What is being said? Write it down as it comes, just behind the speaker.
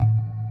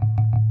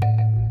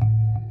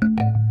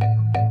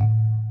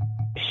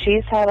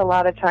she's had a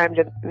lot of time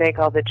to make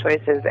all the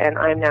choices, and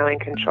I'm now in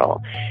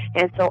control.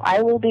 And so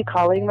I will be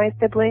calling my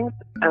siblings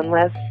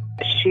unless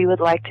she would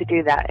like to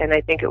do that, and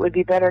I think it would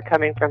be better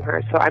coming from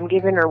her. So I'm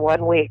giving her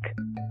 1 week,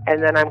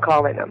 and then I'm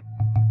calling them.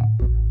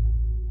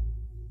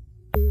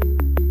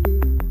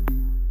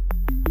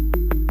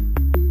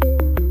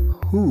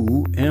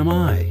 Who am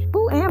I?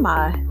 Who am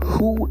I?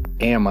 Who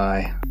am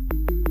I?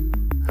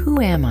 Who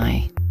am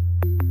I?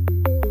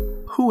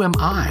 Who am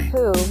I?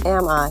 Who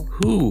am I?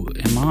 Who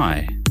am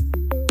I?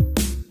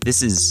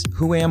 This is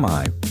Who Am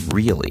I,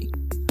 Really?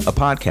 A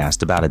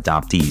podcast about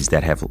adoptees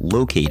that have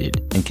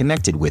located and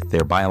connected with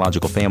their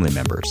biological family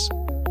members.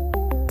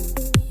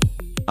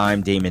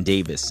 I'm Damon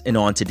Davis, and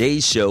on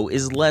today's show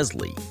is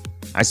Leslie.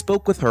 I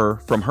spoke with her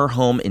from her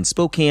home in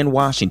Spokane,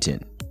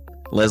 Washington.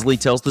 Leslie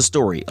tells the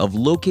story of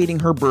locating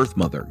her birth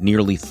mother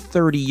nearly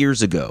 30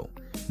 years ago,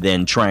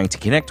 then trying to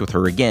connect with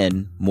her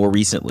again more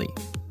recently.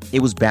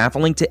 It was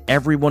baffling to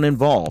everyone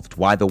involved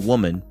why the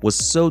woman was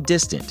so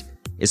distant,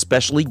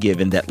 especially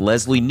given that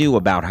Leslie knew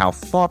about how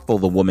thoughtful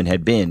the woman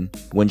had been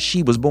when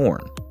she was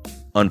born.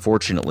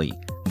 Unfortunately,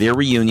 their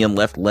reunion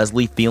left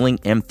Leslie feeling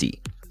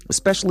empty,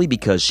 especially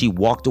because she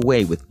walked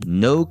away with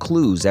no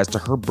clues as to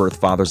her birth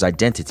father's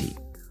identity.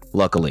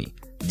 Luckily,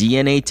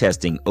 DNA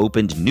testing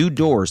opened new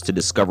doors to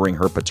discovering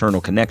her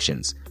paternal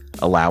connections,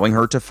 allowing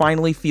her to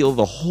finally feel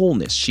the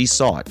wholeness she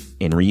sought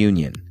in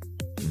reunion.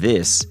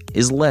 This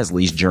is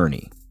Leslie's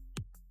journey.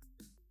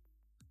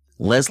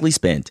 Leslie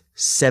spent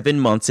 7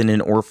 months in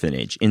an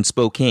orphanage in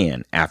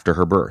Spokane after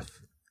her birth.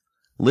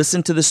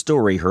 Listen to the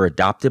story her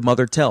adopted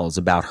mother tells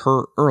about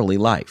her early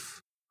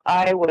life.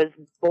 I was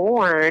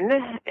born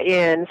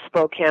in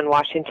Spokane,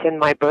 Washington.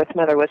 My birth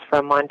mother was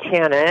from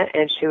Montana,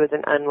 and she was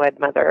an unwed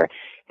mother.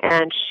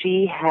 And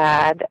she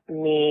had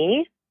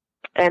me,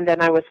 and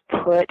then I was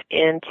put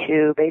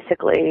into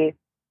basically,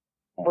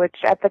 which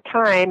at the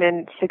time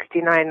in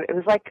 69, it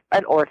was like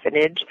an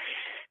orphanage.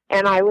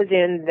 And I was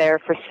in there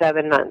for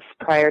 7 months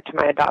prior to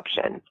my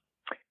adoption.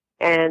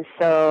 And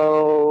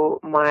so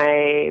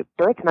my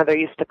birth mother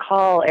used to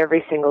call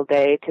every single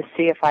day to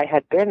see if I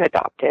had been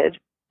adopted.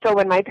 So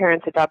when my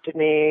parents adopted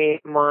me,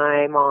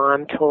 my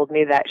mom told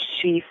me that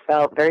she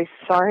felt very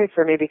sorry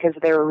for me because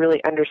they were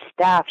really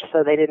understaffed,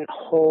 so they didn't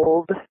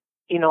hold,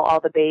 all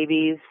the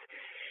babies.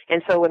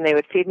 And so when they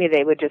would feed me,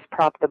 they would just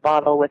prop the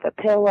bottle with a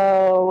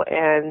pillow.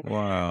 And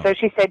Wow. So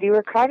she said, you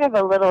were kind of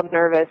a little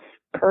nervous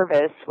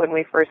Purvis when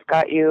we first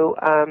got you.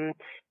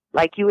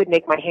 Like you would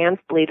make my hands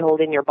bleed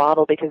holding your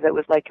bottle because it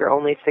was like your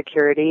only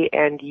security,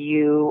 and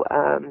you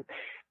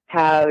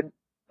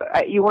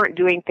you weren't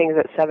doing things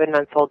at 7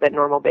 months old that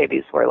normal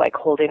babies were, like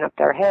holding up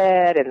their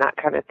head and that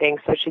kind of thing.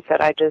 So she said,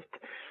 I just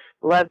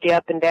loved you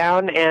up and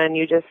down, and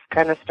you just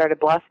kind of started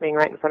blossoming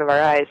right in front of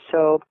our eyes.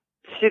 So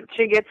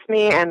she gets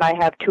me, and I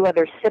have 2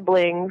 other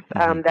siblings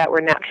that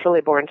were naturally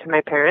born to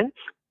my parents.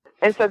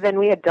 And so then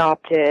we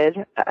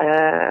adopted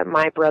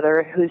my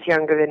brother, who's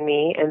younger than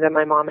me, and then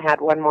my mom had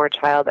 1 more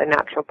child, a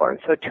natural born.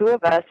 So 2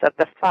 of us of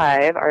the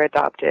 5 are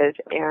adopted,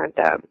 and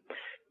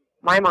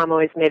my mom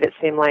always made it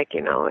seem like,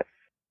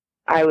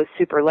 I was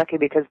super lucky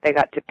because they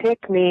got to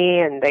pick me,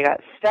 and they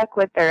got stuck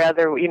with their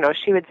other,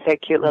 she would say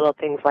cute little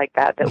things like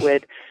that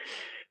would,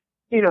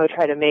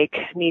 try to make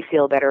me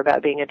feel better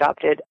about being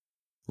adopted.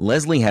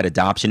 Leslie had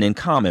adoption in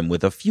common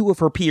with a few of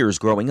her peers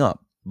growing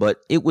up,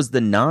 but it was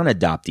the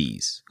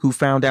non-adoptees who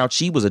found out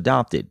she was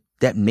adopted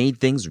that made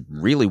things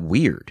really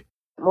weird.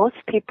 Most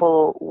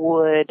people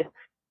would,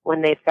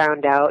 when they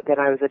found out that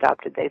I was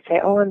adopted, they'd say,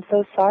 "Oh, I'm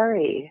so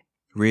sorry."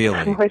 Really?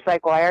 I was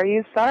like, "Why are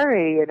you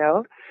sorry?"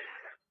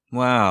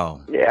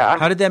 Wow. Yeah.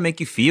 How did that make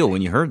you feel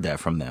when you heard that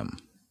from them?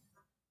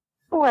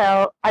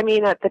 Well, at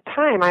the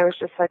time, I was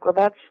just like, well,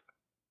 that's,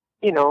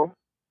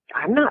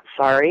 I'm not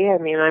sorry.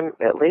 At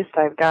least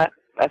I've got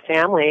a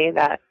family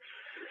that,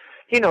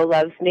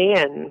 loves me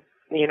and,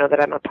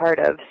 that I'm a part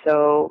of.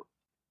 So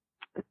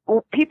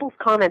people's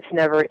comments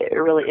never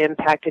really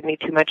impacted me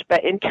too much,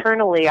 but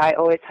internally, I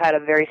always had a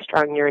very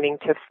strong yearning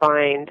to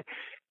find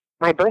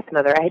my birth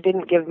mother. I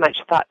didn't give much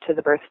thought to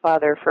the birth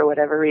father for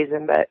whatever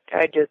reason, but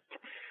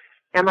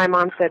and my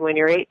mom said, when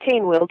you're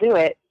 18, we'll do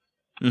it.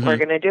 Mm-hmm. We're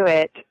going to do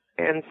it.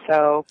 And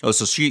so... Oh,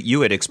 so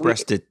you had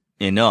expressed it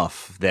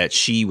enough that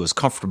she was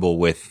comfortable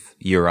with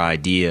your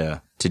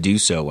idea to do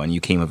so when you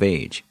came of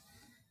age.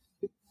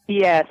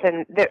 Yes,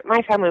 and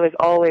my family was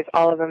always,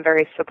 all of them,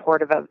 very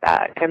supportive of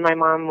that. And my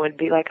mom would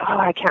be like, oh,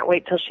 I can't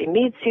wait till she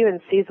meets you and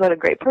sees what a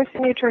great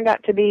person you turned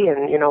out to be,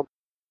 and,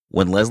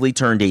 When Leslie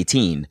turned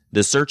 18,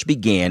 the search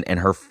began, and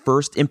her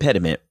first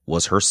impediment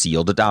was her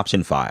sealed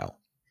adoption file.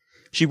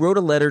 She wrote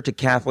a letter to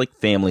Catholic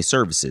Family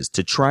Services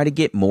to try to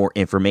get more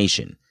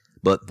information,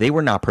 but they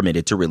were not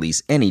permitted to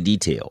release any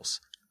details.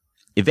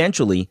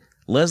 Eventually,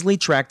 Leslie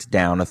tracked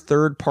down a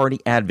third-party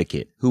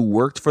advocate who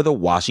worked for the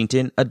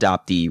Washington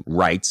Adoptee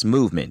Rights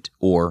Movement,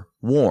 or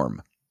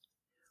WARM.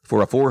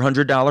 For a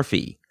 $400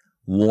 fee,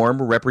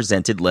 WARM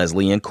represented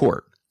Leslie in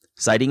court,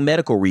 citing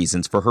medical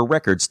reasons for her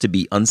records to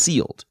be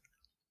unsealed.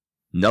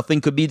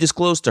 Nothing could be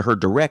disclosed to her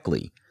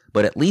directly,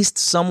 but at least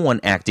someone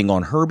acting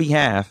on her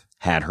behalf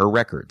had her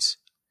records.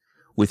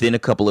 Within a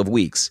couple of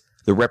weeks,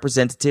 the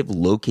representative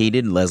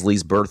located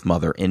Leslie's birth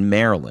mother in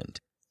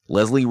Maryland.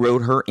 Leslie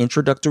wrote her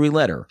introductory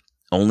letter,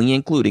 only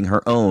including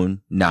her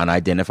own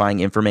non-identifying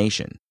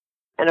information.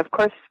 And of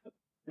course,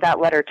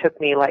 that letter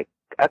took me like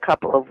a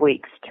couple of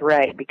weeks to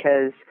write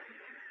because,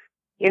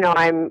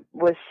 I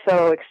was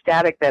so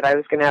ecstatic that I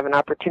was going to have an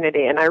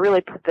opportunity. And I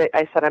really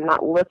I said, I'm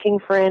not looking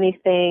for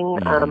anything.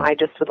 I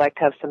just would like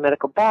to have some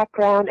medical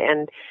background.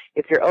 And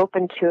if you're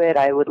open to it,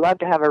 I would love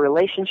to have a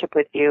relationship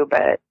with you.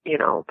 But,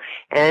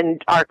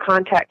 and our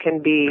contact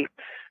can be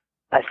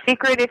a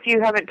secret if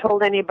you haven't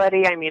told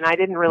anybody. I mean, I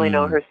didn't really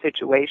know her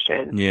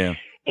situation. Yeah.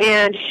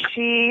 And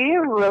she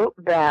wrote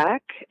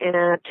back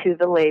to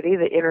the lady,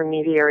 the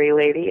intermediary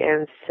lady,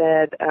 and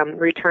said,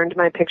 returned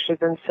my pictures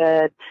and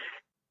said,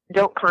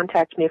 don't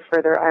contact me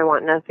further. I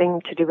want nothing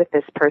to do with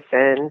this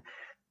person.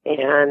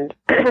 And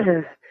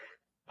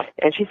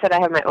and she said I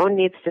have my own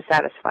needs to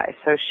satisfy.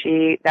 So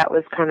that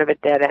was kind of a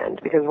dead end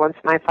because once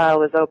my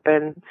file was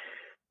open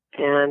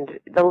and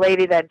the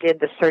lady that did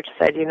the search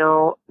said,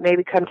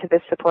 maybe come to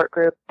this support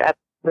group that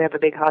we have a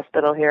big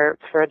hospital here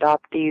for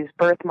adoptees,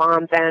 birth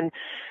moms. And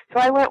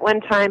so I went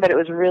one time, but it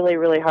was really,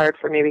 really hard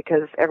for me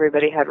because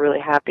everybody had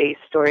really happy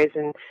stories.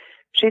 And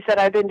she said,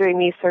 I've been doing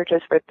these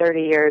searches for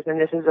 30 years,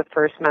 and this is the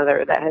first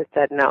mother that has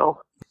said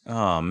no.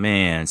 Oh,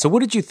 man. So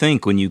what did you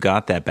think when you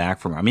got that back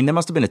from her? I mean, that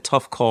must have been a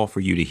tough call for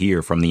you to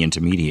hear from the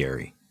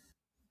intermediary.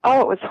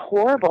 Oh, it was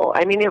horrible.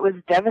 I mean, it was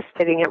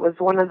devastating. It was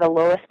one of the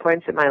lowest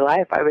points in my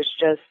life. I was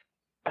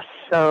just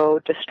so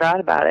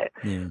distraught about it.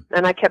 Yeah.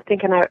 And I kept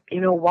thinking,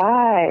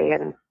 why?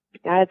 And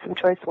I had some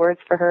choice words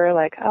for her,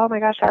 like, oh my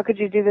gosh, how could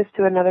you do this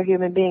to another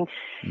human being?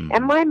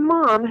 And my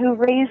mom, who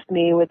raised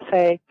me, would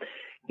say,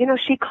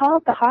 she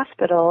called the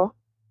hospital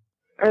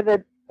or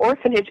the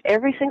orphanage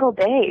every single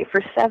day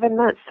for 7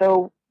 months.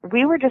 So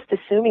we were just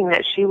assuming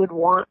that she would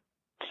want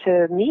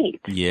to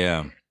meet.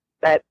 Yeah.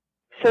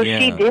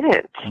 She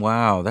didn't.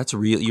 Wow, that's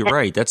real. You're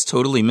right. That's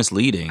totally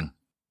misleading.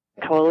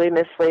 Totally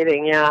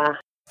misleading, yeah.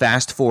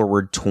 Fast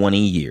forward 20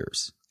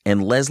 years,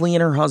 and Leslie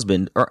and her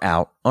husband are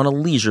out on a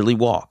leisurely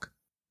walk.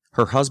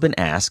 Her husband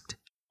asked,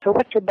 so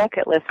what's your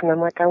bucket list? And I'm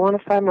like, I want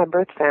to find my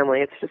birth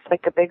family. It's just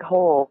like a big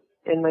hole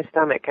in my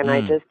stomach, and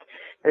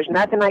there's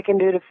nothing I can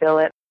do to fill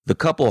it. The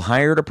couple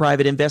hired a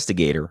private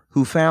investigator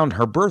who found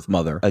her birth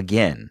mother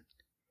again.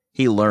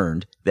 He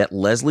learned that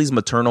Leslie's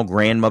maternal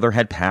grandmother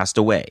had passed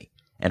away,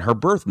 and her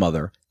birth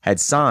mother had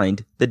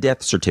signed the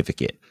death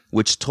certificate,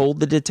 which told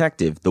the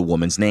detective the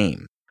woman's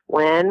name.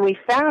 When we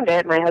found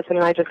it, my husband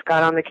and I just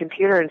got on the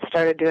computer and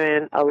started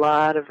doing a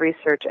lot of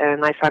research,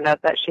 and I found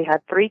out that she had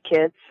 3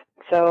 kids.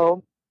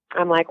 So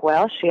I'm like,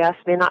 well, she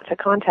asked me not to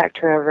contact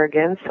her ever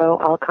again, so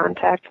I'll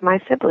contact my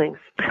siblings.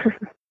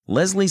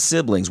 Leslie's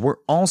siblings were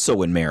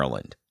also in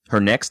Maryland. Her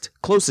next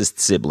closest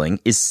sibling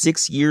is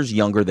 6 years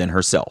younger than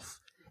herself,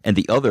 and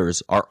the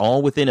others are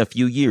all within a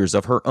few years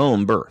of her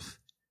own birth.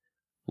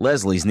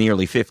 Leslie's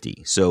nearly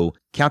 50, so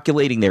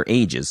calculating their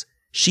ages,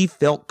 she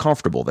felt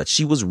comfortable that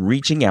she was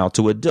reaching out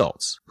to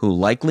adults who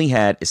likely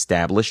had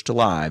established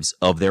lives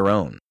of their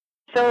own.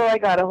 So I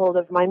got a hold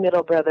of my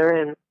middle brother,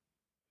 and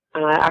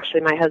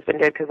actually my husband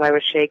did because I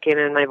was shaking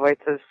and my voice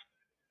was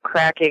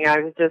cracking.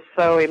 I was just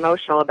so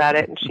emotional about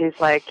it. And she's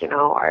like,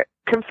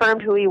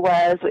 confirmed who he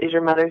was. Is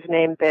your mother's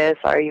name this?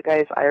 Are you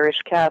guys Irish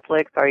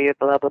Catholics? Are you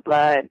blah, blah,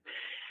 blah? And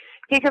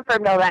he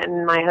confirmed all that.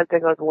 And my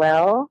husband goes,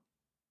 well,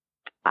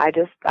 I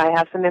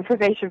have some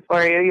information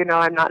for you.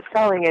 I'm not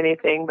selling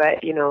anything,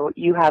 but,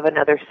 you have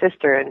another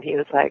sister. And he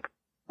was like,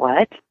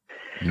 what?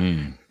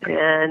 And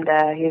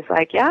he's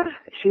like, yeah,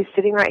 she's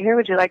sitting right here.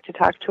 Would you like to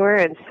talk to her?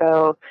 And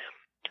so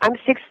I'm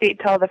 6 feet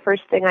tall. The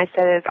first thing I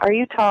said is, are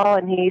you tall?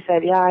 And he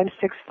said, yeah, I'm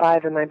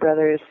 6'5", and my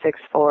brother is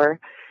 6'4".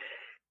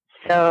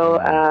 So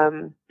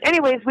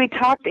anyways, we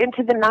talked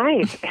into the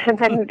night, and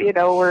then,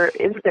 we're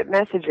instant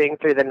messaging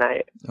through the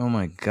night. Oh,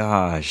 my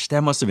gosh.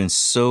 That must have been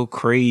so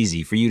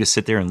crazy for you to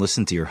sit there and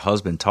listen to your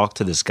husband talk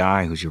to this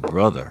guy who's your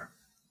brother.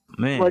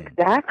 Man. Well,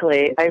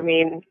 exactly. I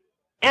mean,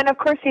 and of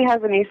course he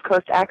has an East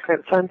Coast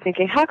accent, so I'm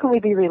thinking, how can we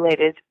be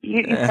related?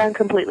 You sound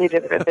completely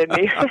different than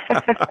me.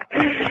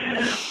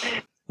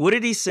 What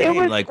did he say?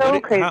 It was so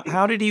crazy.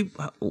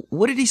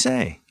 What did he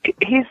say?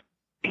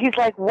 He's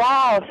like,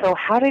 wow, so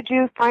how did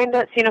you find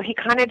us? He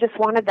kind of just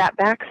wanted that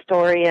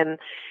backstory. And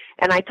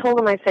I told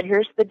him, I said,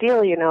 here's the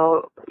deal,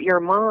 your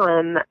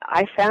mom,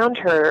 I found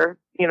her,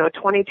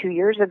 22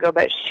 years ago,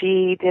 but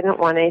she didn't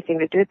want anything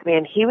to do with me.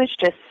 And he was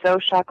just so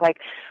shocked, like,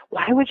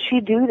 why would she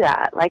do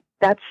that? Like,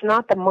 that's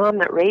not the mom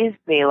that raised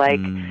me. Like,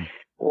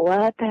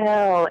 what the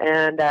hell?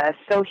 And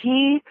so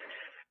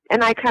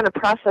and I kind of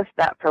processed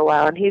that for a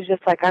while. And he's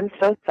just like, I'm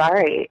so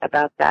sorry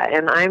about that.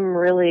 And I'm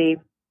really,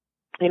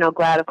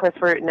 glad. Of course,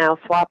 we're now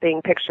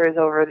swapping pictures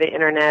over the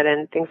internet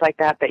and things like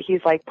that. But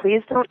he's like,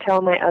 please don't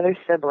tell my other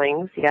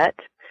siblings yet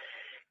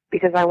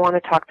because I want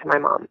to talk to my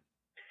mom.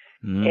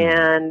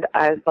 And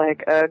I was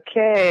like,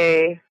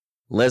 okay.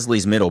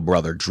 Leslie's middle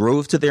brother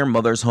drove to their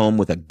mother's home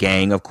with a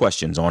gang of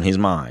questions on his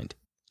mind.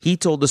 He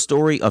told the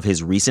story of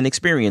his recent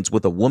experience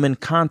with a woman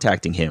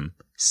contacting him,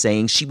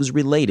 saying she was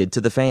related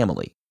to the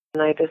family.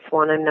 And I just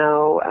want to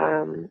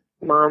know,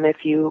 Mom, if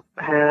you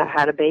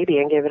had a baby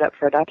and gave it up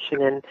for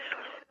adoption. And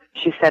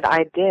she said,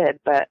 I did,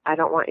 but I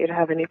don't want you to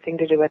have anything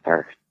to do with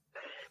her.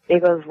 He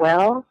goes,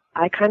 well,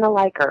 I kind of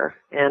like her,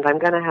 and I'm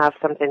going to have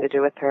something to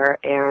do with her.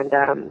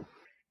 And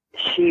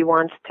she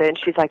wants to, and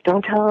she's like,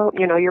 don't tell,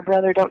 your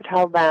brother, don't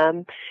tell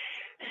them.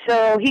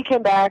 So he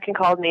came back and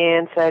called me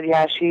and said,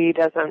 yeah, she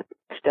doesn't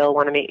still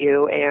want to meet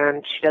you,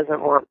 and she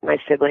doesn't want my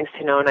siblings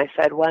to know. And I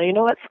said, well, you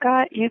know what,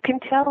 Scott? You can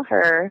tell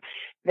her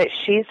that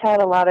she's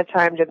had a lot of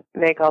time to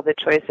make all the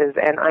choices,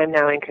 and I'm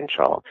now in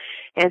control.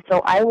 And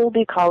so I will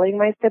be calling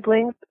my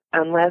siblings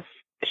unless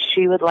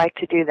she would like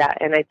to do that.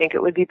 And I think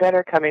it would be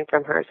better coming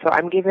from her. So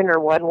I'm giving her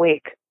 1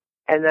 week,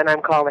 and then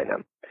I'm calling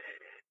them.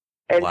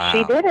 And Wow.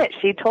 she did it.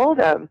 She told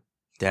them.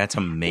 That's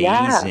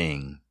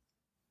amazing.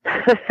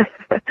 Yeah.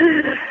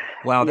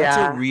 Wow, that's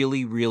Yeah. a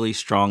really, really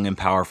strong and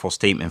powerful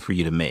statement for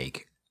you to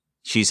make.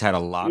 She's had a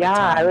lot of Yeah,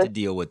 time to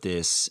deal with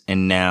this,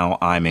 and now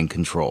I'm in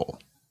control.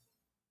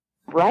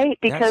 Right,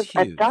 because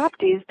That's huge.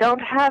 adoptees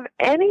don't have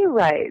any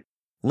rights.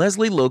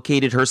 Leslie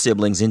located her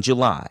siblings in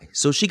July,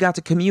 so she got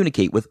to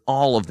communicate with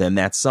all of them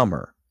that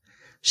summer.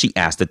 She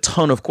asked a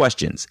ton of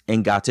questions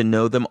and got to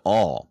know them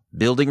all,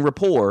 building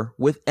rapport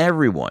with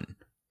everyone.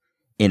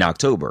 In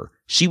October,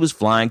 she was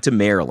flying to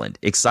Maryland,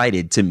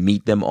 excited to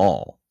meet them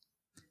all.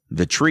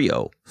 The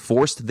trio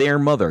forced their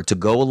mother to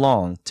go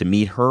along to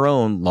meet her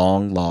own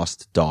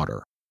long-lost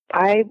daughter.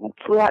 I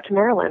flew out to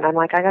Maryland. I'm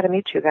like, I got to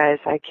meet you guys.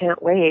 I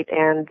can't wait.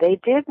 And they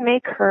did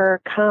make her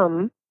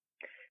come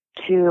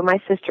to my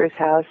sister's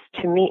house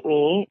to meet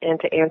me and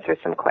to answer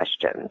some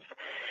questions.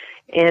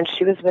 And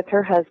she was with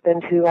her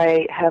husband, who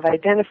I have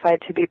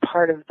identified to be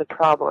part of the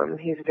problem.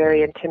 He's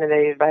very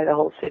intimidated by the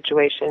whole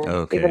situation,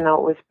 even though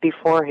it was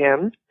before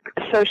him.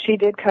 So she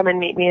did come and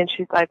meet me, and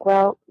she's like,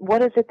 well,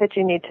 what is it that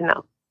you need to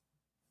know?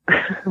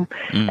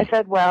 I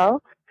said,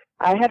 well,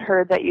 I had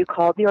heard that you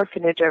called the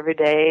orphanage every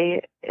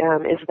day.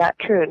 Is that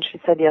true? And she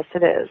said, yes,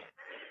 it is.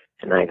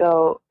 And I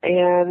go,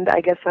 and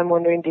I guess I'm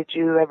wondering, did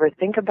you ever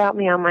think about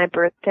me on my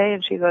birthday?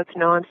 And she goes,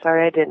 no, I'm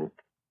sorry, I didn't.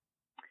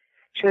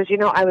 She goes,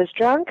 I was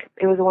drunk.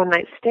 It was a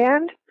one-night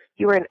stand.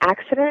 You were in an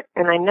accident,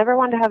 and I never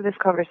wanted to have this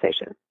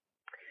conversation.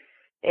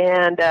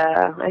 And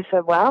I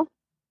said, well,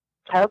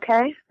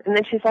 okay. And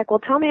then she's like, well,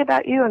 tell me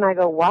about you. And I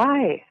go,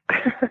 why?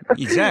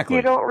 Exactly.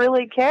 You don't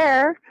really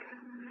care.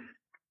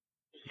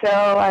 So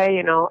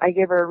I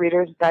give her a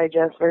Reader's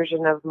Digest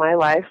version of my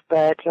life,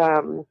 but,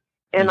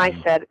 and I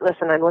said,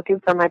 listen, I'm looking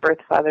for my birth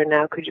father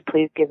now. Could you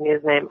please give me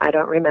his name? I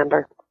don't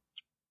remember.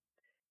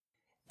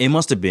 It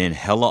must have been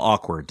hella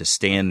awkward to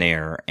stand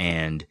there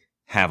and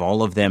have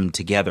all of them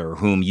together,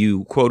 whom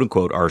you, quote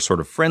unquote, are sort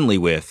of friendly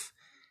with,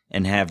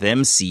 and have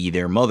them see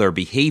their mother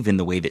behave in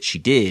the way that she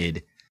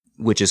did,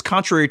 which is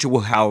contrary to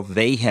how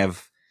they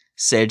have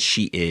said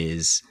she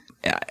is.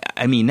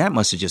 I mean, that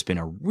must have just been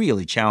a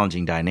really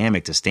challenging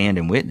dynamic to stand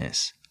and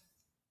witness.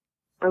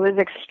 It was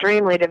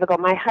extremely difficult.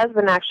 My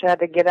husband actually had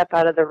to get up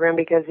out of the room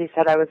because he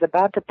said I was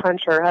about to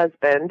punch her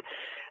husband.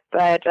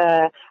 But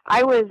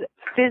I was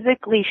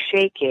physically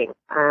shaking.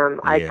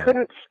 I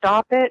couldn't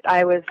stop it.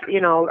 I was,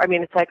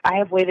 it's like I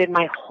have waited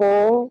my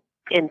whole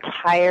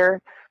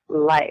entire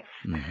life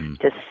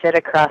to sit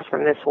across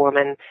from this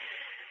woman.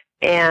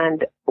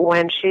 And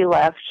when she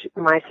left,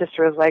 my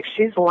sister was like,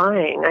 she's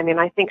lying. I mean,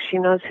 I think she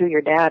knows who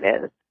your dad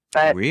is.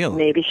 But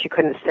maybe she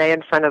couldn't say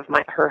in front of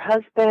her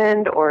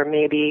husband, or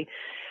maybe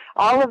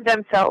all of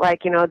them felt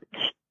like,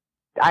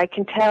 I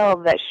can tell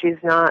that she's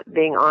not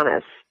being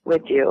honest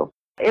with you.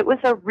 It was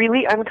a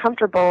really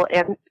uncomfortable,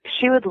 and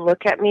she would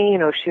look at me,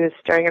 she was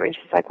staring at me, and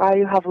she's like, wow,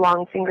 you have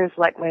long fingers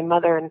like my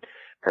mother, and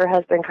her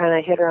husband kind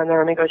of hit her on the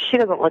arm and goes, she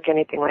doesn't look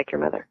anything like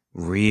your mother.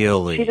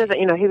 Really? She doesn't,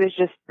 he was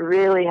just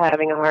really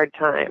having a hard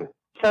time.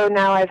 So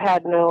now I've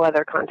had no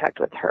other contact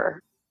with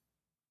her.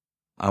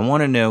 I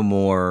want to know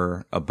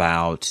more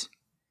about,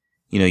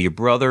 your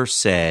brother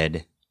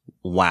said,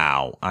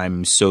 wow,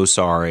 I'm so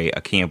sorry. I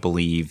can't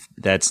believe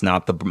that's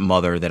not the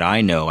mother that I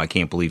know. I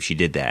can't believe she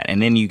did that.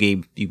 And then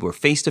you were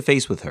face to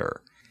face with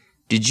her.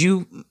 Did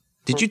you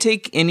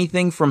take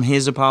anything from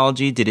his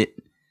apology? Did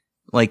it,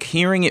 like,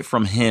 hearing it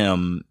from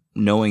him,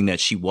 knowing that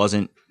she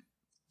wasn't,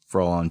 for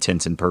all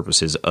intents and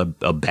purposes, a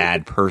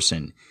bad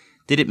person,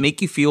 did it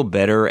make you feel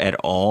better at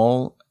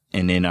all?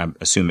 And then I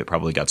assume it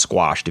probably got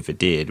squashed if it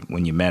did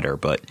when you met her.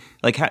 But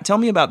tell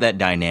me about that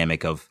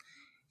dynamic of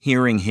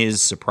hearing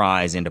his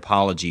surprise and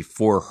apology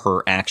for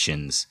her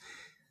actions,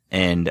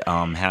 and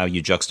how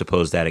you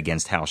juxtapose that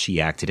against how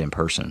she acted in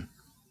person.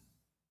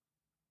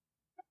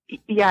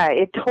 Yeah,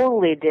 it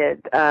totally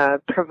did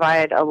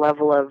provide a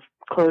level of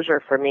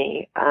closure for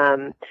me,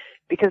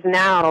 because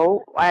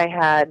now I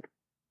had,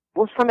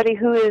 somebody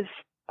who is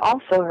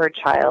also her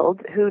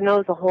child, who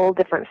knows a whole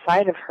different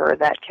side of her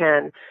that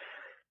can,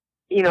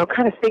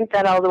 kind of think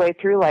that all the way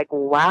through, like,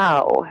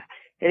 wow.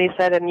 And he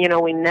said, and,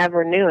 we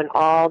never knew. And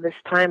all this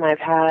time I've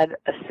had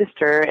a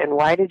sister, and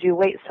why did you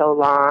wait so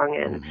long?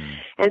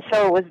 And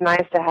so it was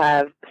nice to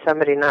have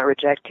somebody not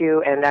reject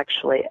you and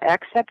actually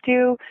accept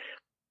you.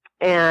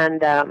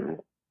 And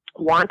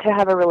want to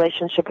have a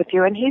relationship with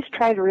you. And he's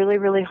tried really,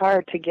 really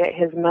hard to get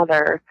his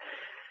mother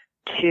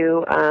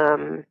to,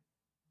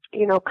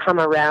 come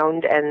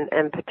around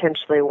and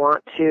potentially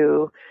want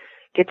to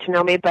get to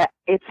know me. But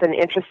it's an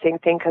interesting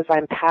thing because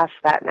I'm past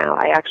that now.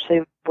 I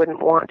actually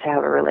wouldn't want to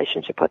have a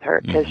relationship with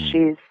her because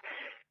she's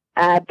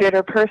a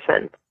bitter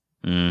person.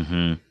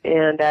 Mm-hmm.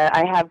 And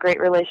I have great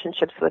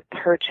relationships with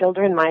her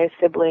children, my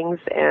siblings,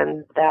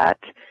 and that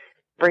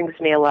brings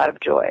me a lot of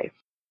joy.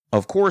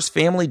 Of course,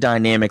 family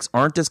dynamics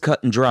aren't as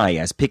cut and dry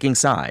as picking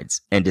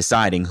sides and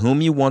deciding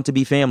whom you want to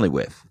be family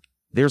with.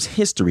 There's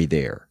history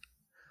there.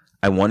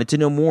 I wanted to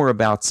know more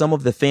about some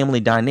of the family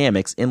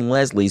dynamics in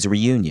Leslie's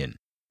reunion.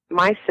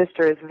 My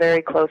sister is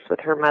very close with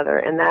her mother,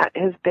 and that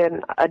has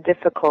been a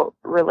difficult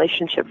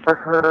relationship for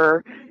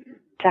her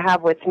to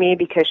have with me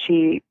because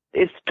she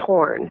is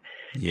torn.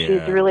 Yeah.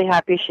 She's really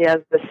happy she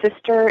has the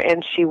sister,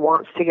 and she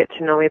wants to get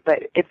to know me, but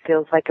it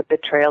feels like a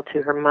betrayal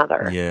to her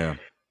mother. Yeah.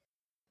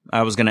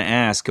 I was going to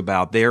ask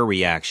about their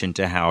reaction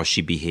to how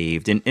she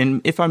behaved. And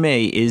if I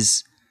may,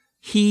 is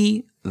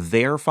he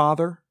their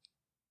father?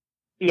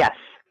 Yes.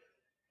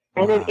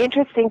 And Wow. an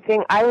interesting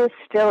thing, I was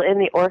still in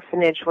the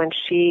orphanage when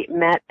she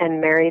met and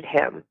married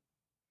him.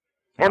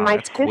 And Wow, my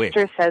that's sister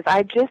quick. says,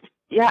 I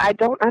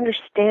don't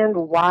understand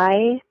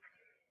why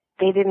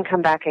they didn't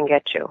come back and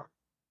get you.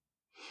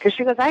 Because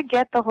she goes, I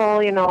get the whole,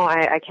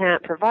 I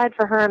can't provide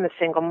for her, I'm a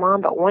single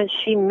mom, but once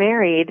she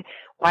married,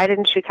 why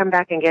didn't she come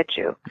back and get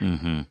you?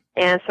 Mm-hmm.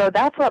 And so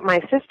that's what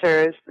my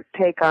sister's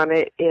take on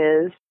it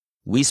is.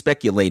 We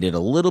speculated a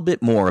little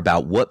bit more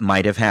about what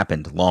might have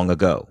happened long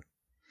ago.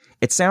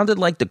 It sounded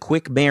like the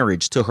quick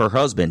marriage to her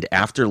husband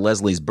after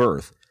Leslie's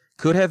birth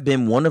could have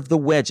been one of the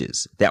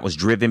wedges that was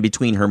driven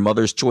between her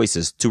mother's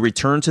choices to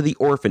return to the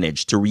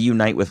orphanage to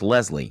reunite with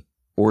Leslie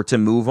or to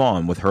move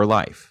on with her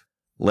life.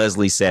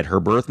 Leslie said her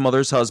birth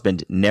mother's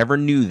husband never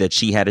knew that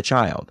she had a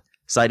child,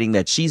 citing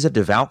that she's a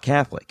devout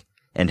Catholic,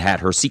 and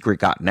had her secret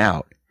gotten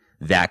out,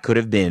 that could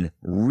have been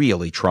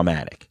really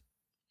traumatic.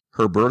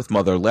 Her birth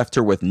mother left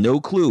her with no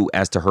clue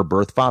as to her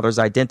birth father's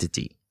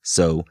identity,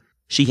 so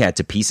she had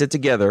to piece it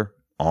together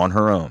on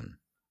her own.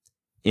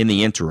 In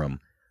the interim,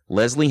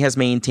 Leslie has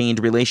maintained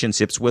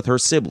relationships with her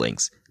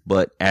siblings,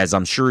 but as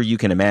I'm sure you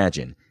can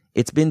imagine,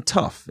 it's been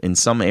tough in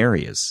some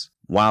areas.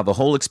 While the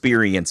whole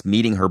experience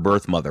meeting her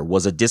birth mother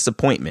was a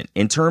disappointment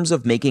in terms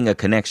of making a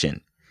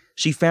connection,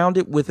 she found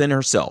it within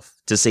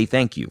herself to say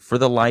thank you for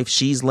the life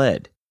she's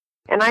led.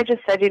 And I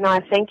just said, I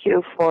thank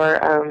you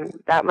for,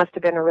 that must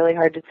have been a really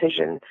hard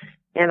decision.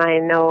 And I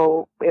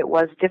know it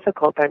was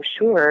difficult, I'm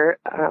sure,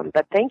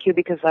 but thank you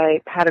because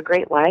I had a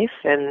great life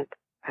and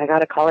I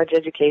got a college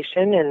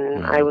education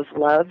and I was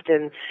loved.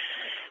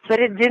 But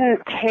it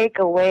didn't take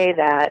away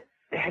that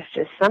there's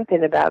just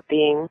something about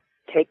being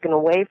taken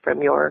away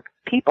from your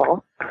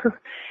people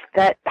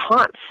that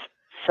haunts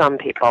some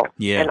people.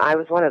 Yeah. And I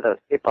was one of those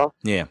people.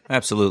 Yeah,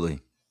 absolutely.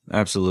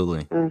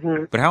 Absolutely.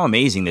 Mm-hmm. But how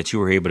amazing that you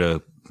were able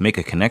to make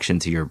a connection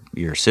to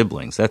your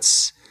siblings.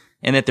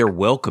 And that they're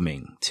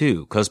welcoming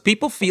too, because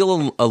people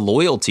feel a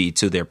loyalty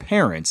to their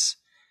parents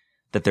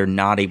that they're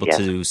not able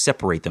to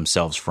separate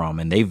themselves from.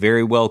 And they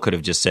very well could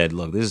have just said,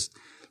 look, this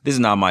is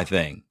not my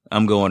thing.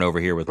 I'm going over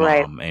here with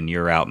mom and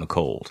you're out in the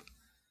cold.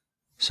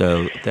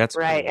 So that's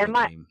right. And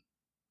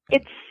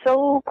it's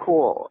so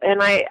cool.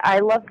 And I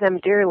love them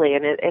dearly.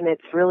 And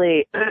it's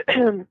really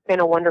been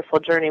a wonderful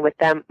journey with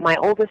them. My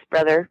oldest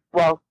brother,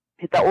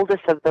 the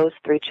oldest of those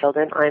three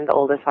children, I'm the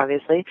oldest,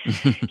 obviously,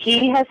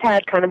 he has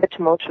had kind of a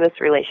tumultuous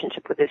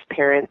relationship with his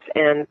parents,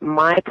 and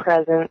my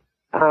presence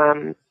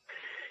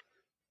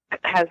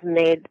has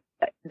made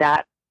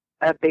that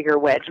a bigger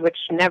wedge, which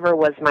never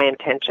was my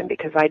intention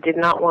because I did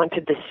not want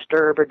to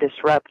disturb or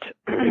disrupt,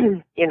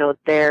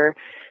 their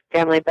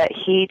family. But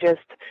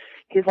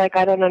he's like,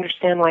 I don't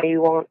understand why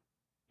you won't,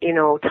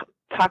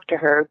 talk to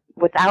her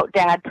without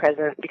dad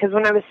present. Because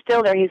when I was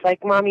still there, he's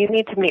like, Mom, you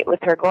need to meet with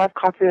her. Go have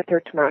coffee with her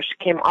tomorrow.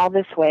 She came all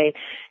this way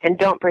and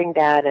don't bring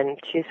dad. And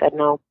she said,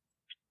 no.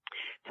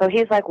 So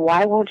he's like,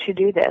 why won't you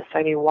do this?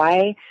 I mean,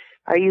 why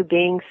are you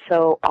being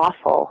so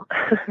awful?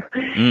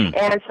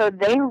 And so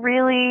their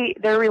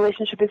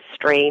relationship is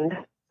strained.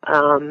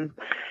 And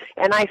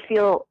I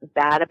feel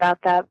bad about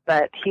that,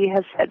 but he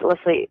has said,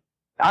 Leslie,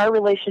 our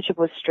relationship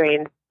was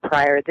strained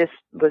prior. This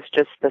was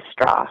just the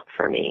straw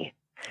for me.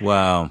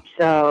 Wow.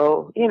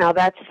 So,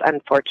 that's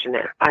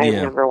unfortunate. I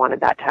never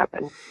wanted that to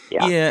happen.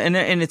 Yeah. Yeah,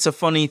 and it's a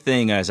funny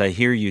thing as I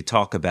hear you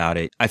talk about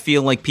it. I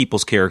feel like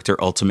people's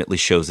character ultimately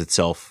shows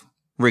itself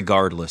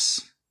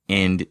regardless.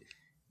 And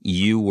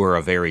you were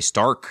a very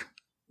stark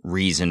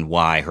reason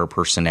why her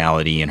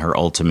personality and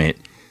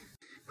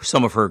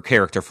some of her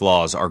character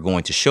flaws are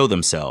going to show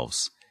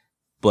themselves.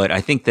 But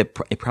I think that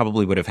it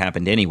probably would have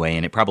happened anyway,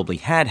 and it probably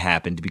had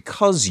happened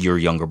because your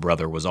younger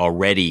brother was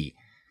already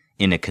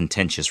in a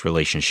contentious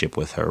relationship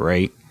with her,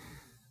 right?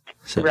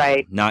 So,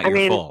 right. Not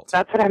your fault.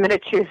 That's what I'm going to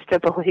choose to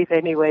believe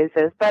anyways,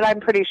 but I'm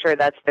pretty sure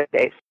that's the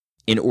case.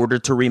 In order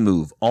to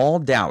remove all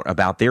doubt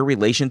about their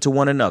relation to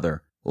one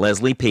another,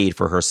 Leslie paid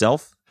for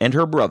herself and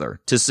her brother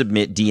to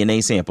submit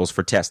DNA samples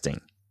for testing.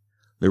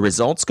 The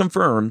results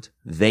confirmed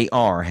they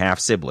are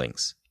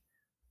half-siblings.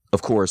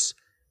 Of course,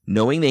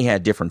 knowing they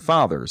had different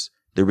fathers,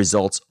 the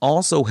results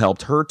also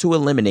helped her to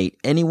eliminate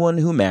anyone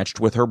who matched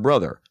with her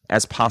brother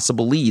as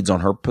possible leads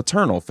on her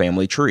paternal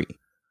family tree.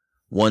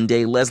 One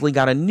day, Leslie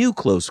got a new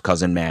close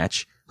cousin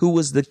match who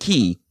was the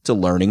key to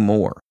learning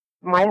more.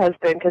 My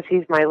husband, because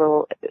he's my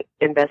little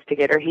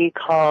investigator, he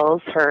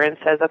calls her and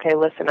says, okay,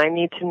 listen, I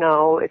need to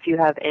know if you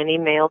have any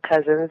male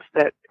cousins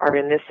that are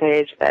in this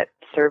age that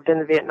served in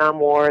the Vietnam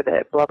War,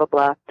 that blah, blah,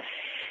 blah.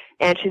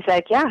 And she's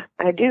like, yeah,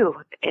 I do.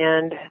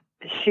 And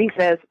she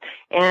says,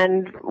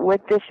 and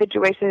with this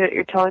situation that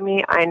you're telling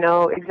me, I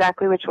know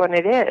exactly which one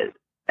it is.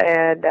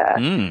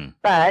 And,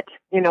 but,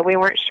 you know, we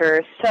weren't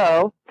sure.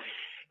 So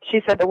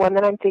she said, the one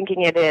that I'm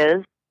thinking it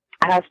is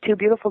has two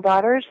beautiful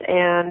daughters.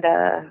 And,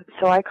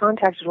 so I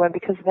contacted one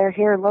because they're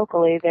here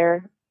locally.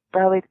 They're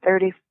probably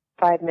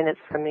 35 minutes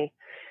from me.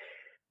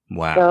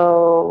 Wow.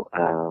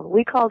 So,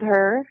 we called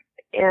her,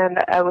 and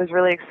I was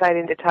really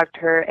excited to talk to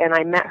her, and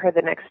I met her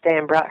the next day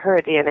and brought her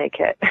a DNA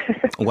kit.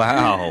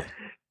 Wow.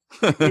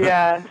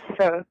 Yeah,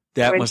 so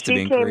that when must have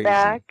she been came crazy.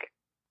 back,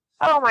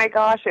 oh my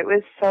gosh, it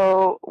was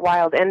so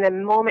wild. And the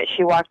moment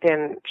she walked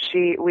in,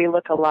 we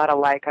look a lot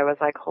alike. I was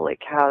like, holy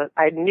cow.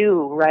 I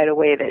knew right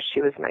away that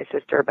she was my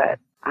sister, but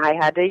I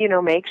had to, you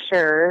know, make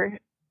sure.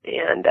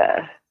 And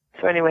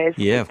so anyways,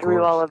 yeah,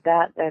 through all of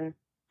that, then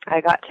I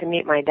got to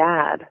meet my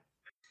dad.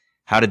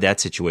 How did that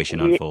situation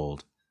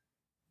unfold?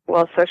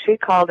 Well, so she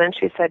called and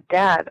she said,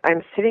 Dad,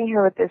 I'm sitting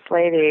here with this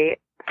lady,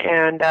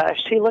 and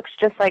she looks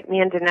just like me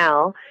and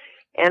Danelle,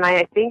 and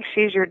I think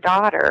she's your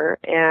daughter.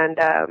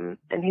 And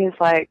he's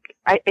like,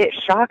 it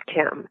shocked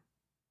him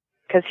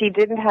because he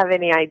didn't have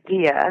any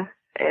idea.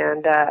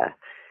 And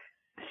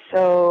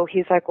so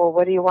he's like, well,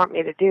 what do you want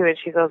me to do? And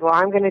she goes, well,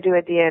 I'm going to do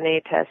a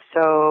DNA test.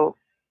 So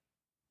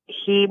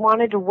he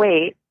wanted to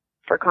wait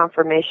for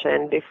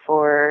confirmation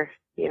before,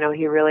 you know,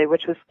 he really,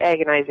 which was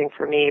agonizing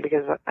for me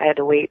because I had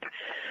to wait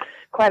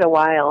quite a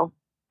while.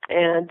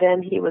 And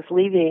then he was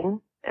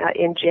leaving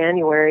in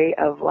January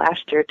of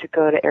last year to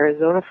go to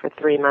Arizona for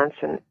 3 months.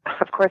 And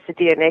of course the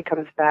DNA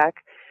comes back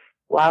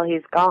while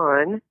he's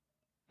gone.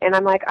 And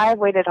I'm like, I've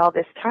waited all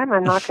this time.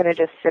 I'm not going to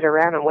just sit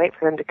around and wait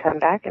for him to come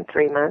back in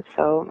 3 months.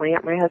 So my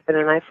husband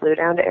and I flew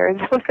down to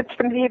Arizona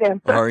to meet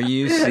him. Are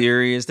you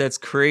serious? That's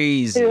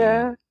crazy.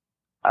 Yeah,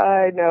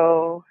 I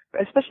know.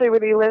 Especially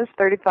when he lives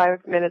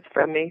 35 minutes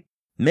from me.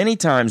 Many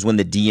times when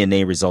the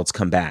DNA results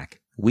come back,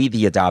 we,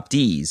 the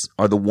adoptees,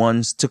 are the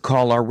ones to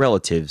call our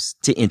relatives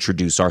to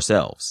introduce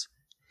ourselves.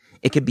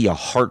 It could be a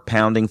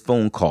heart-pounding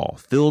phone call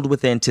filled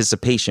with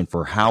anticipation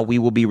for how we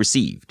will be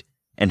received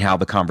and how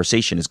the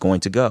conversation is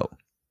going to go.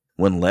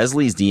 When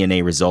Leslie's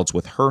DNA results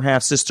with her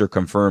half-sister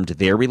confirmed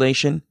their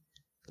relation,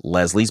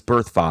 Leslie's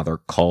birth father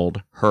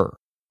called her.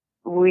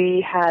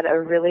 We had a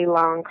really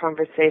long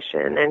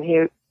conversation, and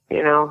he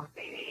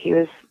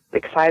was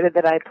excited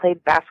that I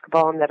played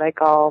basketball and that I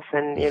golf,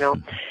 and, you know,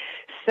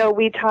 so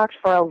we talked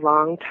for a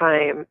long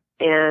time,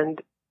 and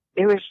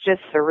it was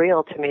just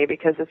surreal to me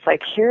because it's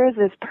like, here is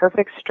this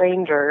perfect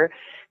stranger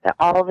that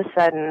all of a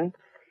sudden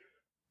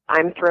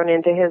I'm thrown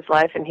into his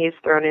life and he's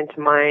thrown into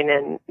mine.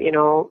 And, you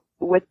know,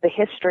 with the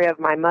history of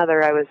my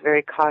mother, I was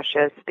very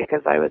cautious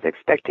because I was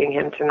expecting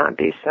him to not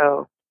be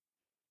so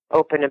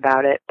open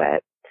about it.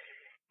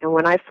 And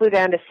when I flew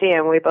down to see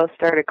him, we both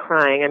started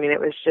crying. I mean, it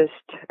was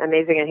just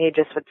amazing. And he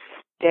just would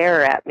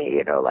stare at me,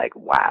 you know, like,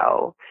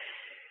 wow.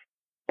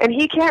 And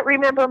he can't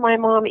remember my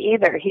mom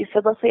either. He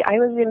said, Leslie, I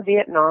was in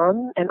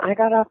Vietnam, and I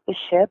got off the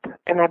ship,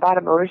 and I bought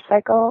a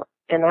motorcycle,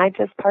 and I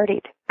just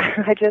partied.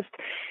 I just,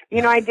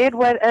 you know, I did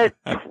what a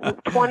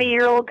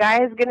 20-year-old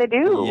guy is going to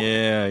do.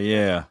 Yeah,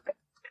 yeah.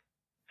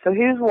 So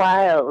he was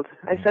wild.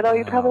 I said, oh,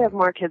 you probably have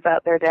more kids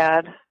out there,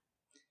 Dad.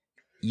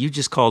 You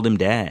just called him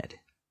Dad.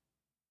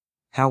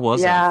 How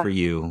was that for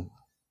you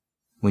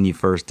when you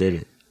first did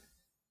it?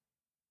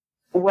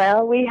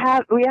 Well, we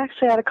actually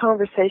had a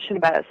conversation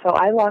about it. So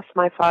I lost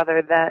my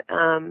father that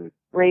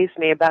raised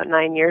me about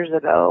 9 years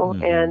ago.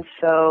 Mm-hmm. And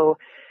so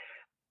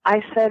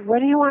I said,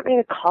 what do you want me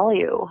to call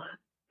you?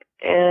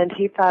 And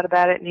he thought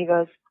about it and he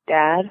goes,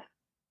 Dad.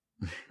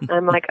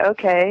 I'm like,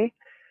 okay.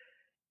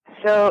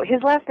 So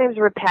his last name's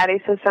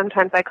Rapati, so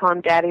sometimes I call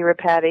him Daddy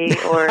Rapati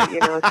or, you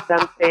know,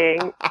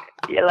 something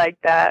like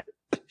that.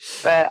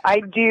 But I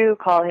do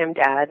call him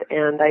Dad,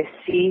 and I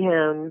see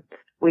him.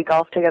 We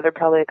golf together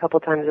probably a couple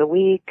times a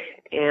week,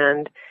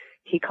 and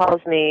he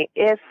calls me,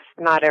 if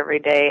not every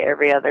day,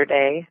 every other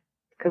day.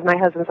 Because my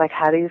husband's like,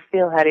 how do you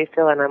feel? How do you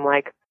feel? And I'm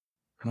like,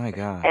 my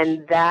gosh.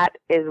 And that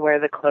is where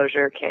the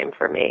closure came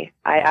for me.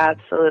 I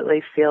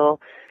absolutely feel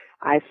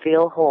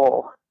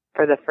whole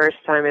for the first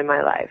time in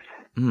my life.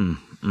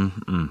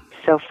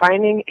 So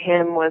finding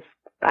him was,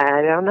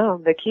 I don't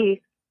know, the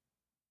key.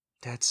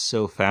 That's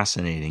so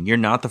fascinating. You're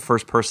not the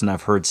first person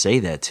I've heard say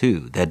that,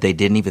 too, that they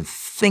didn't even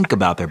think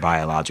about their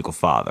biological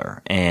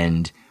father.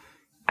 And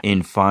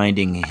in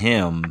finding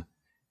him,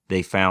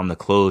 they found the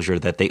closure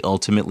that they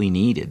ultimately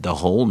needed, the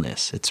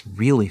wholeness. It's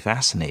really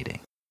fascinating.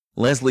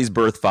 Leslie's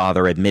birth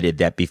father admitted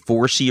that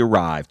before she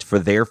arrived for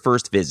their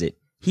first visit,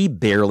 he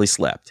barely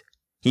slept.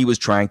 He was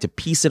trying to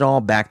piece it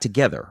all back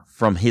together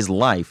from his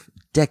life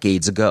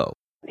decades ago.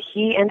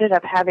 He ended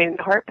up having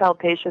heart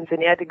palpitations and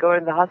he had to go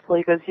into the hospital.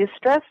 He goes, you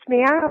stressed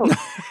me out.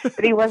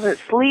 But he wasn't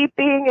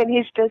sleeping and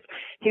he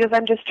goes,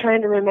 I'm just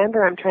trying to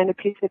remember. I'm trying to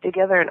piece it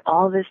together. And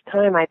all this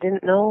time I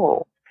didn't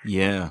know.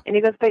 Yeah. And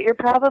he goes, but you're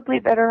probably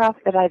better off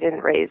that I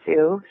didn't raise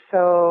you.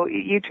 So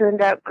you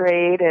turned out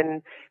great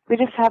and we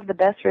just have the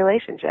best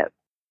relationship.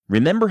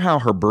 Remember how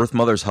her birth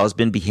mother's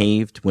husband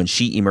behaved when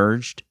she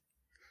emerged?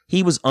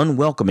 He was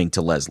unwelcoming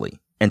to Leslie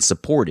and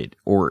supported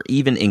or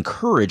even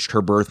encouraged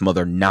her birth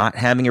mother not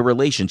having a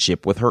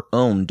relationship with her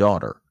own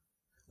daughter.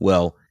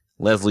 Well,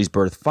 Leslie's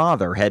birth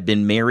father had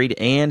been married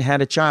and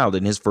had a child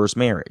in his first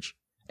marriage,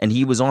 and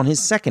he was on his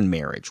second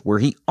marriage where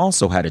he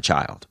also had a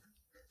child.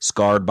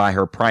 Scarred by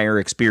her prior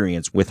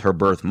experience with her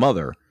birth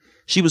mother,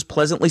 she was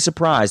pleasantly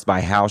surprised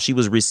by how she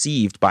was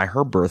received by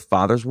her birth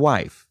father's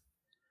wife.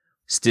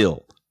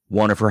 Still,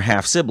 one of her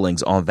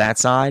half-siblings on that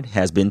side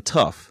has been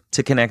tough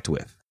to connect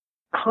with.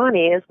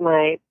 Connie is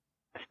my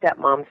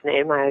stepmom's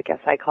name, I guess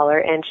I call her,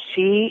 and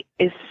she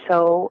is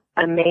so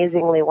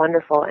amazingly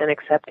wonderful and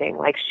accepting.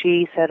 Like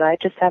she said, I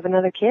just have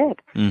another kid.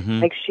 Mm-hmm.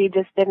 Like she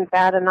just didn't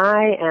bat an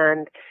eye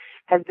and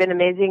has been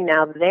amazing.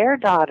 Now their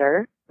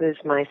daughter, who's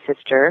my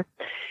sister,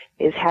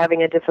 is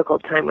having a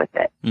difficult time with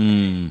it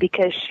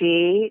because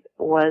she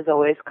was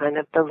always kind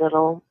of the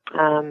little,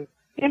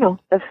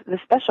 the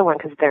special one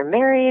because they're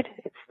married.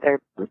 It's their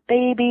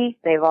baby.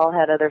 They've all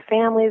had other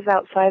families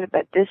outside,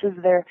 but this is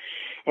their,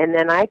 and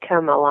then I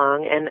come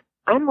along and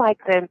I'm like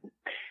the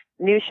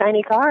new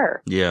shiny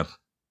car. Yeah.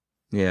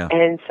 Yeah.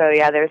 And so,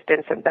 there's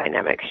been some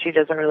dynamics. She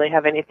doesn't really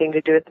have anything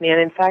to do with me.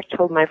 And in fact,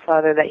 told my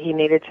father that he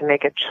needed to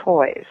make a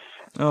choice.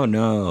 Oh,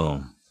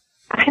 no.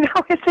 I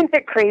know, isn't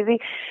it crazy?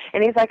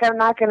 And he's like, I'm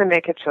not going to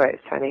make a choice,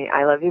 honey.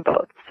 I love you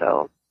both.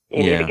 So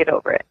you need to get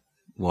over it.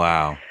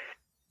 Wow.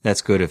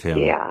 That's good of him.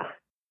 Yeah.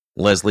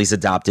 Leslie's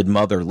adopted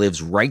mother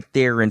lives right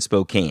there in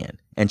Spokane,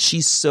 and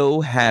she's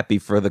so happy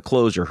for the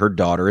closure her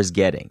daughter is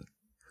getting.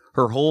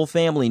 Her whole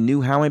family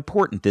knew how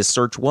important this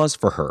search was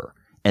for her,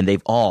 and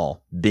they've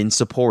all been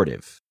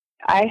supportive.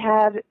 I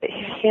had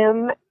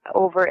him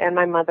over and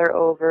my mother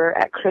over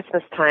at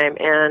Christmas time,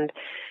 and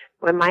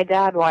when my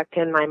dad walked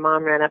in, my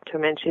mom ran up to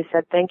him and she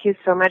said, thank you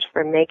so much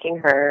for making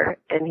her.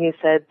 And he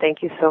said,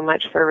 thank you so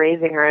much for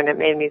raising her. And it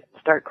made me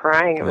start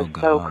crying. It was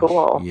so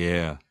cool.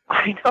 Yeah.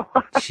 I know.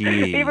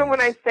 Even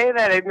when I say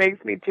that, it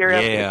makes me tear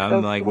up. Yeah, I'm so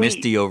like sweet.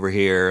 Misty over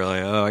here.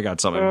 Like, oh, I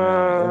got something.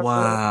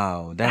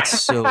 Wow.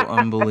 That's so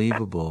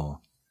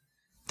unbelievable.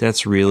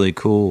 That's really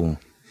cool.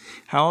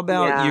 How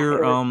about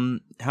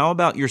how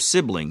about your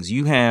siblings?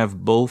 You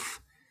have both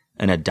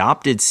an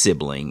adopted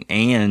sibling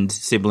and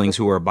siblings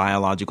who are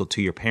biological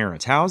to your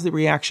parents. How has the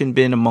reaction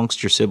been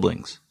amongst your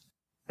siblings?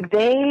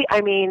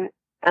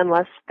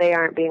 Unless they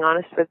aren't being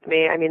honest with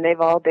me,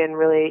 they've all been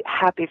really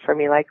happy for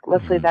me. Like,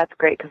 Leslie, that's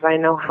great because I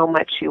know how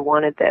much you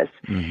wanted this.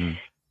 Mm-hmm.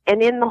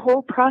 And in the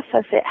whole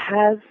process, it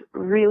has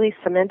really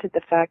cemented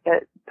the fact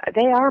that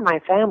they are my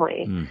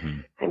family.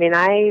 Mm-hmm.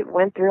 I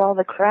went through all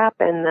the crap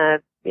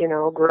and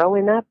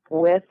growing up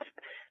with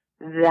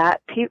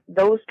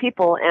those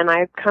people, and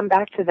I come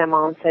back to them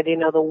all and said,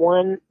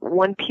 the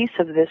one piece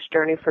of this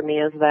journey for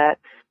me is that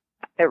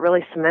it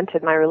really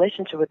cemented my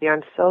relationship with you.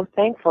 I'm so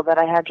thankful that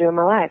I had you in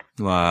my life.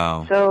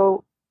 Wow.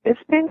 So it's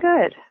been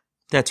good.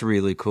 That's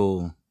really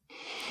cool.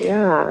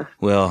 Yeah.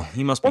 Well,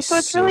 you must be so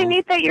it's really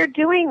neat that you're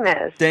doing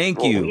this.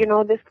 Thank you.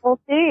 This whole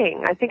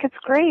thing. I think it's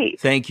great.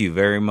 Thank you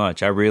very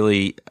much. I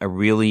really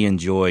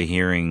enjoy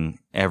hearing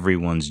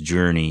everyone's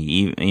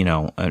journey.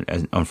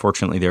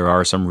 Unfortunately, there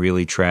are some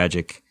really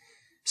tragic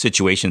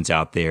situations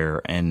out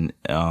there, and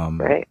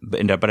right.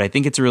 But I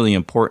think it's really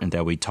important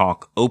that we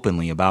talk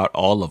openly about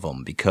all of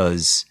them,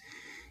 because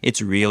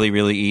it's really,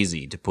 really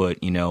easy to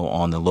put,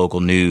 on the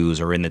local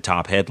news or in the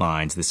top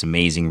headlines, this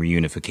amazing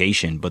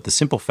reunification. But the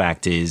simple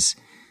fact is,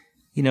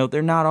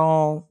 they're not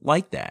all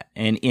like that.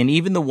 And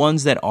even the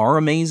ones that are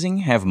amazing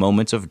have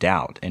moments of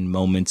doubt and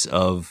moments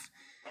of,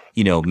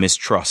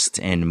 mistrust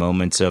and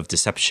moments of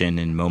deception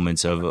and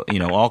moments of,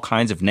 all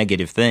kinds of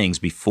negative things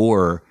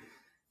before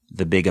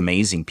the big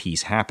amazing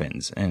piece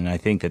happens. And I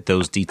think that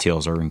those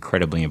details are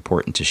incredibly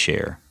important to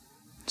share.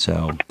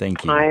 So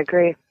thank you. I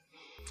agree.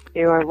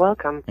 You are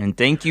welcome. And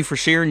thank you for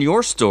sharing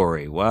your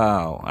story.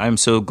 Wow. I'm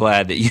so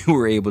glad that you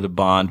were able to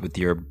bond with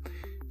your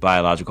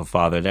biological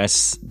father.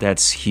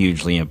 That's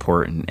hugely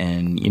important.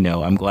 And,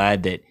 I'm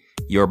glad that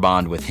your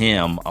bond with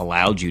him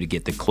allowed you to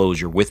get the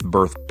closure with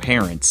birth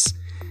parents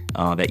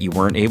that you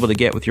weren't able to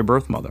get with your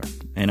birth mother.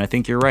 And I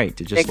think you're right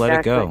to just let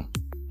it go.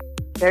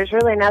 There's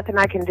really nothing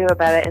I can do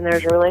about it, and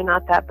there's really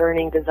not that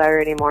burning desire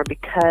anymore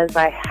because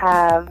I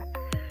have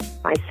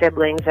my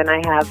siblings and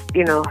I have,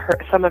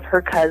 some of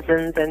her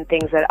cousins and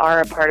things that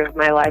are a part of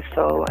my life,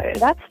 so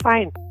that's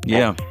fine.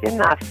 Yeah. That's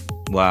enough.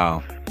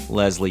 Wow.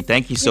 Leslie,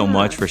 thank you so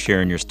much for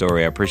sharing your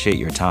story. I appreciate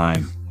your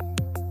time.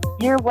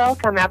 You're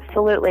welcome,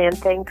 absolutely, and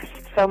thanks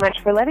so much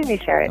for letting me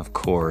share it. Of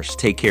course.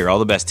 Take care. All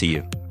the best to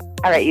you.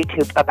 All right, you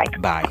too. Bye-bye.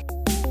 Bye.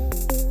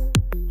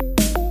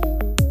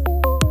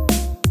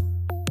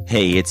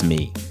 Hey, it's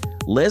me.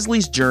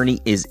 Leslie's journey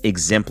is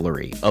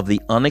exemplary of the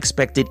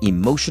unexpected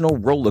emotional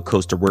roller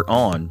coaster we're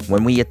on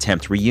when we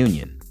attempt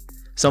reunion.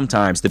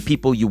 Sometimes the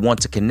people you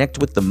want to connect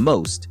with the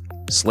most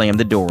slam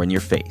the door in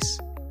your face.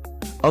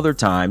 Other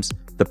times,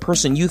 the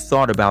person you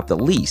thought about the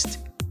least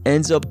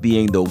ends up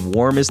being the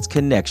warmest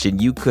connection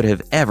you could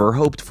have ever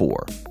hoped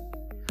for.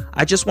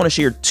 I just want to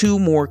share 2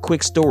 more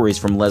quick stories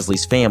from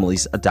Leslie's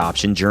family's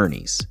adoption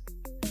journeys.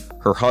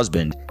 Her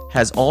husband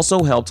has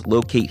also helped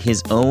locate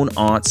his own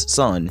aunt's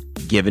son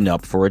given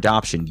up for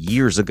adoption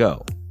years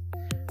ago.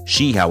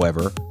 She,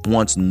 however,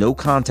 wants no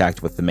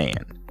contact with the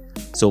man,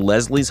 so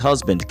Leslie's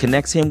husband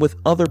connects him with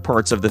other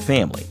parts of the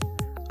family,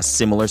 a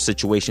similar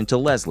situation to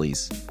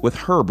Leslie's with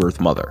her birth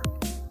mother.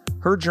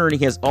 Her journey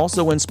has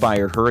also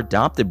inspired her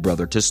adopted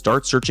brother to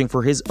start searching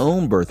for his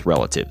own birth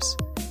relatives,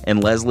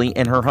 and Leslie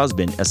and her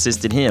husband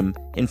assisted him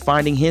in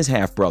finding his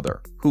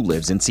half-brother, who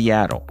lives in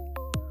Seattle.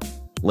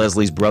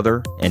 Leslie's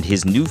brother and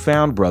his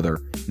newfound brother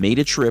made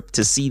a trip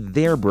to see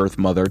their birth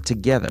mother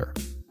together.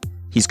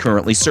 He's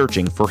currently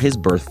searching for his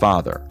birth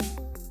father.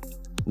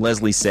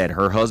 Leslie said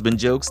her husband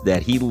jokes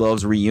that he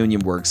loves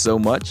reunion work so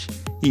much,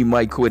 he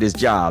might quit his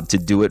job to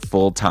do it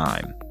full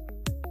time.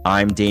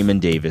 I'm Damon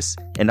Davis,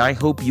 and I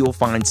hope you'll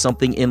find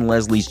something in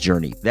Leslie's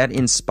journey that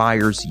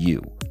inspires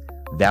you,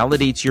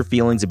 validates your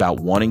feelings about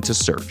wanting to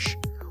search,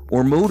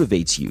 or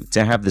motivates you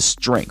to have the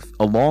strength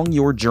along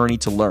your journey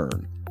to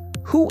learn,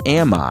 who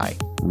am I,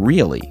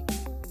 really?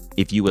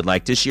 If you would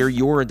like to share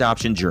your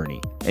adoption journey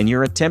and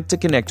your attempt to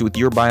connect with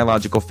your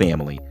biological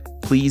family,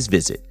 please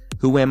visit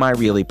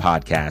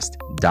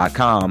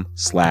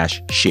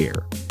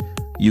whoamireallypodcast.com/share.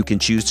 You can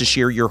choose to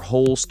share your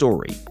whole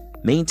story,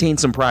 maintain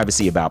some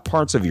privacy about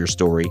parts of your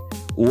story,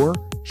 or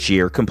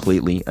share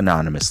completely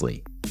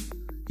anonymously.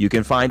 You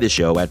can find the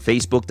show at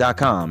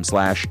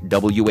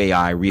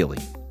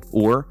facebook.com/WAIReally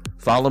or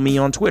follow me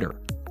on Twitter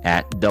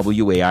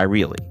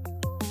 @WAIReally.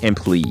 And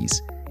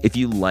please, if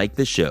you like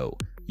the show,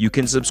 you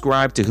can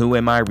subscribe to Who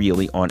Am I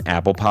Really on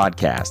Apple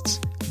Podcasts,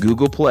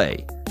 Google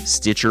Play,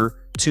 Stitcher,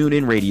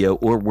 TuneIn Radio,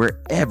 or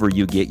wherever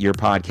you get your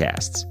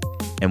podcasts.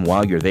 And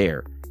while you're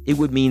there, it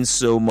would mean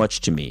so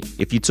much to me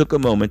if you took a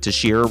moment to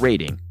share a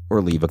rating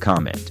or leave a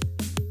comment.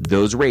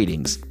 Those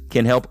ratings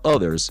can help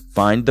others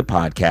find the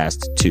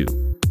podcast too.